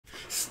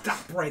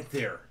stop right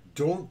there.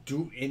 Don't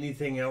do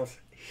anything else.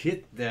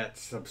 Hit that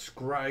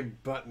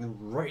subscribe button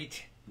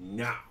right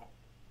now.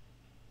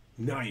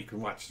 Now you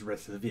can watch the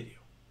rest of the video.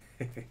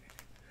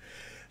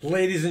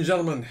 Ladies and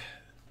gentlemen,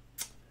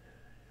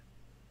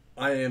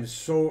 I am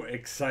so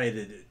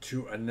excited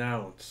to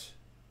announce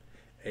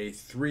a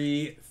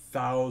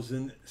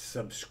 3,000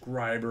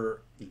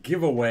 subscriber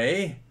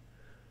giveaway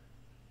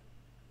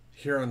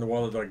here on the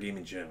Wallerdog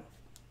Gaming channel.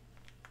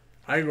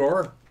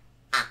 Igor.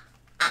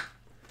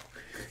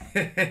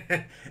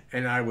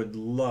 And I would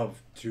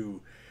love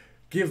to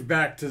give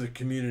back to the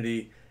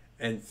community,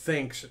 and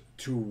thanks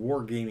to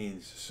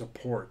Wargaming's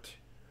support,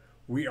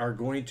 we are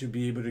going to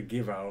be able to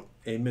give out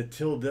a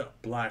Matilda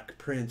Black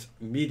Prince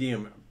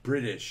Medium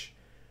British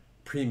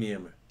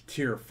Premium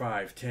Tier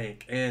 5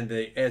 tank and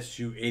a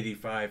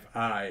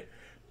Su-85I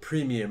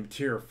Premium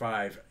Tier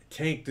 5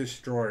 Tank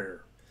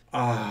Destroyer.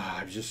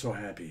 I'm just so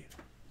happy.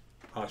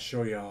 I'll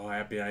show you how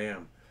happy I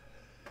am.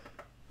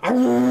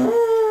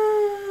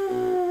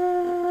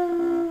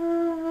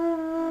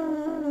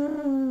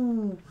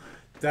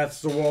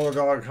 That's the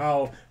Wallerdog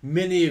howl.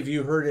 Many of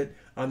you heard it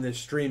on the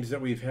streams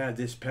that we've had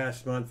this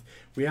past month.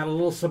 We had a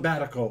little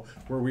sabbatical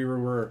where we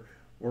were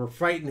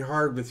fighting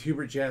hard with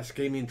Hughbert Jass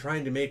Gaming,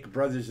 trying to make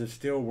Brothers of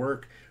Steel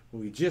work.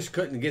 We just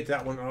couldn't get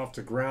that one off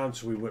the ground,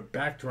 so we went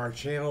back to our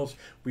channels.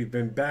 We've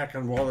been back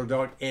on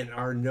Wallerdog, and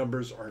our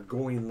numbers are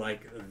going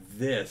like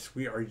this.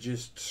 We are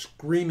just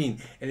screaming,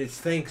 and it's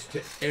thanks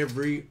to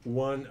every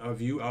one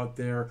of you out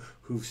there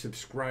who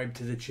subscribe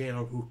to the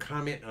channel, who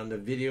comment on the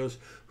videos,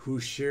 who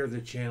share the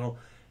channel.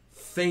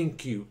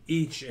 Thank you,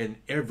 each and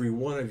every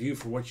one of you,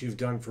 for what you've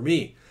done for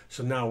me.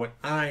 So now what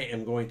I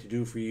am going to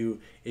do for you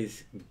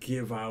is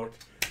give out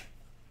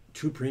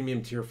 2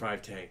 premium tier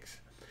 5 tanks.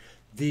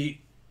 The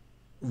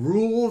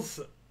rules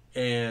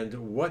and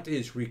what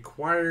is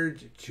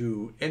required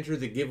to enter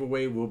the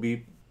giveaway will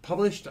be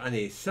published on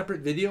a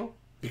separate video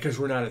because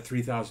we're not at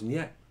 3,000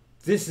 yet.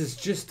 This is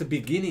just the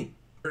beginning.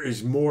 There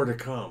is more to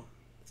come.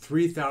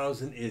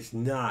 3,000 is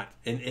not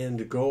an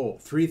end goal.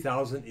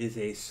 3,000 is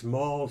a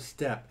small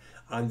step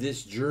on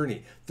this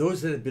journey.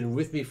 Those that have been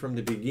with me from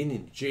the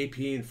beginning,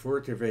 JP in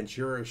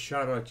Fuertaventura,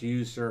 shout out to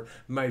you, sir.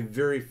 My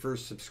very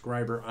first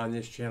subscriber on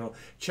this channel.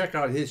 Check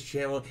out his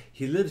channel.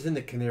 He lives in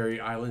the Canary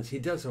Islands. He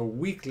does a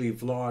weekly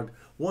vlog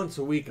once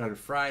a week on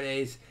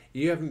Fridays.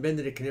 You haven't been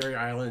to the Canary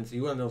Islands,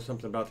 you want to know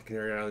something about the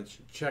Canary Islands,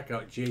 check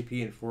out JP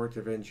in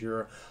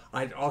Fuertaventura.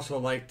 I'd also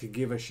like to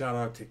give a shout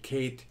out to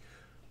Kate.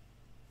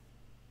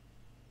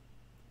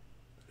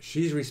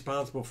 She's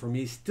responsible for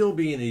me still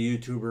being a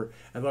YouTuber.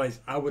 Otherwise,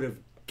 I would have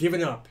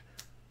given up.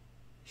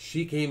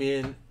 She came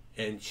in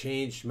and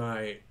changed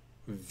my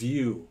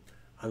view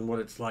on what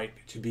it's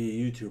like to be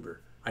a YouTuber.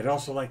 I'd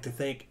also like to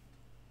thank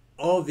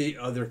all the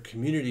other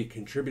community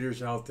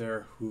contributors out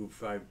there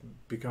who've I've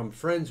become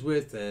friends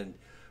with and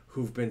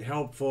who've been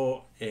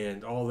helpful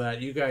and all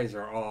that. You guys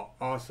are all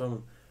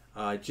awesome.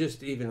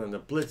 Just even on the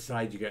Blitz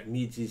side, you got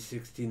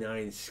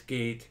Needsy69,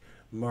 Skate,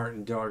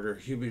 Martin Dogger,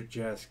 Hughbert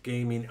Jass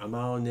Gaming,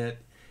 Amalnet,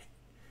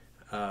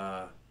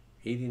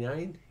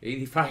 89,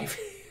 85.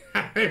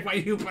 Why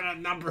you put a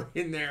number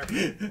in there?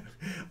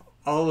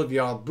 All of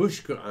y'all,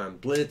 Bushka on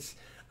Blitz,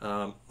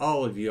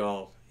 all of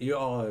y'all, you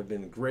all have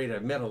been great.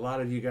 I've met a lot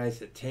of you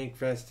guys at Tank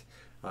Fest.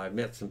 I've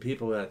met some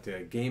people at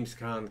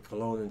Gamescom,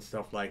 Cologne, and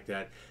stuff like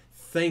that.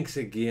 Thanks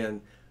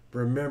again.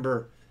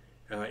 Remember,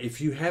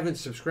 if you haven't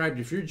subscribed,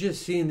 if you're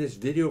just seeing this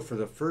video for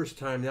the first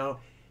time now,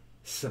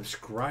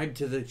 subscribe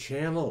to the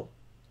channel.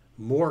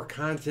 More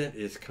content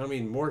is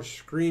coming, more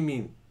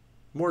streaming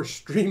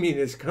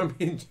is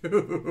coming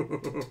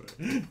too.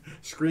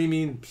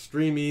 Screaming,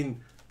 streaming,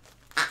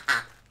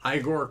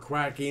 Igor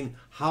quacking,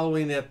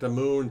 howling at the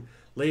moon.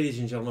 Ladies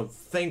and gentlemen,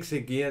 thanks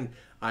again.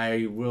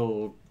 I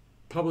will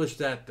publish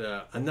that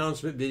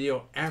announcement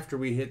video after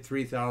we hit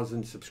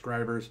 3,000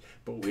 subscribers,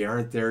 but we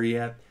aren't there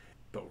yet,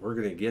 but we're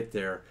going to get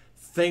there.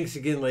 Thanks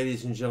again,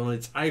 ladies and gentlemen.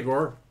 It's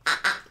Igor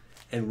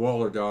and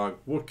Wallerdog.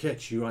 We'll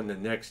catch you on the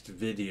next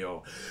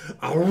video.